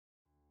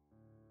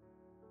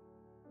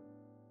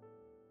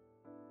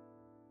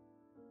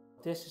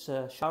This is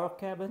a shower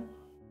cabin.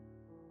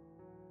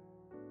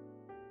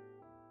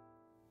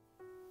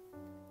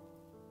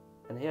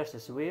 And here's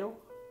this wheel,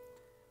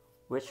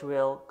 which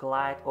will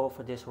glide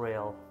over this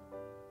rail.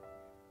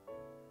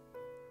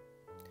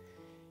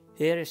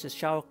 Here is the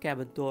shower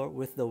cabin door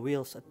with the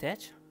wheels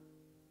attached.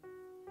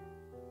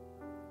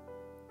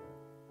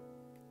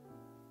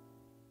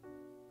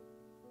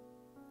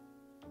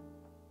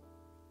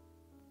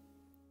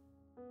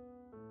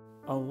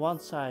 On one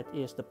side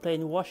is the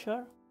plain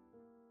washer,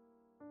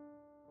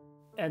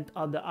 and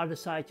on the other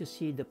side you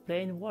see the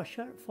plain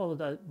washer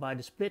followed by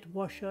the split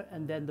washer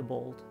and then the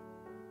bolt.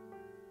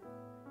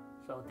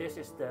 So this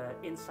is the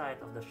inside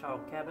of the shower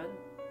cabin.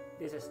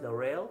 This is the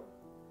rail.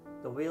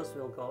 The wheels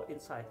will go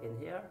inside in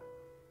here,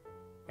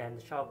 and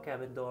the shower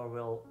cabin door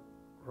will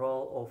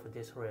roll over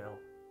this rail.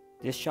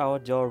 This shower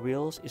door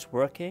wheels is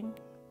working.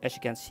 As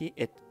you can see,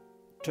 it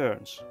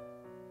turns,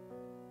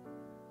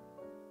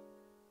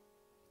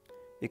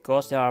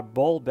 because there are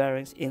ball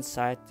bearings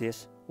inside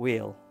this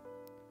wheel.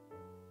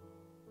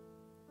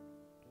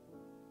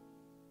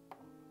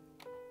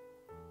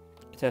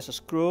 It has a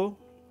screw,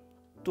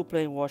 2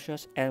 plain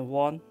washers and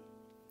 1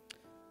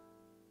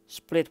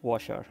 split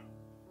washer.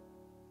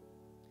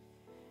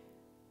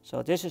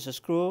 So this is a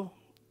screw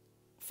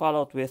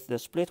followed with the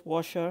split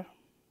washer,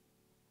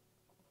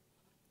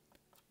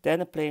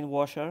 then a plain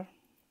washer,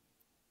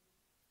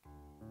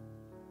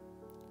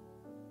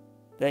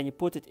 then you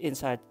put it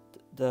inside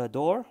the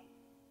door,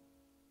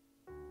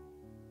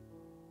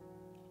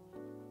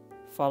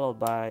 followed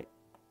by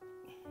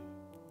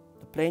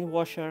the plain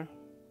washer,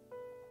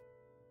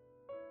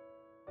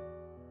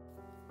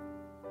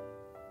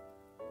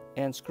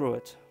 and screw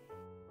it.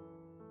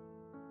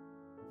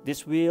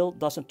 This wheel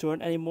doesn't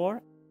turn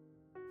anymore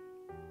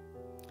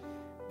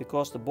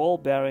because the ball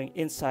bearing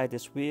inside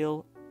this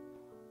wheel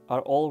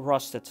are all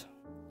rusted.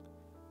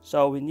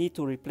 So we need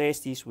to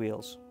replace these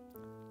wheels.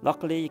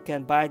 Luckily you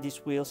can buy these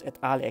wheels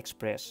at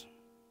AliExpress.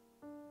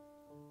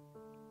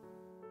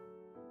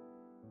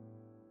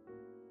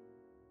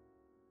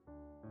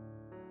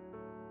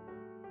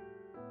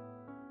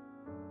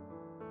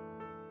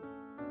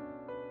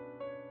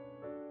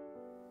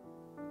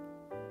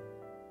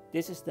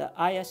 This is the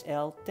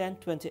ISL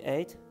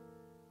 1028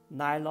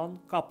 nylon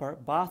copper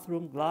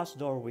bathroom glass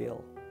door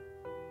wheel.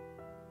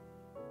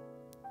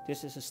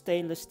 This is a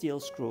stainless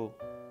steel screw.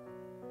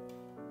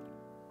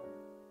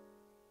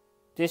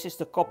 This is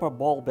the copper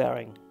ball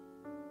bearing.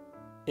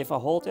 If I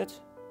hold it,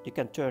 you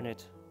can turn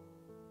it.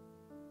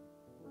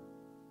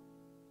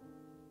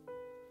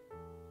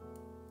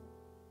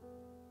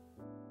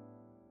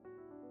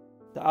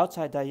 The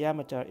outside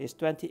diameter is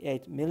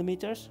 28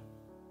 millimeters.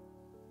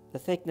 The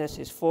thickness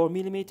is 4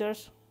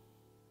 millimeters.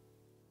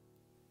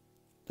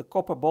 The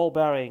copper ball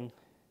bearing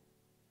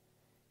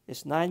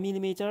is 9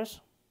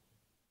 millimeters.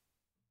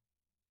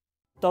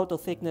 Total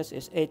thickness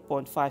is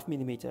 8.5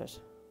 millimeters.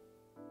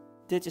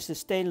 This is the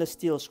stainless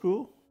steel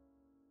screw.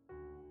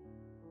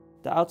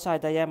 The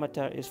outside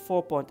diameter is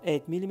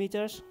 4.8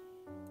 millimeters.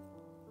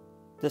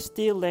 The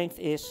steel length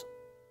is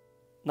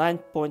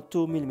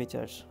 9.2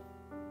 millimeters.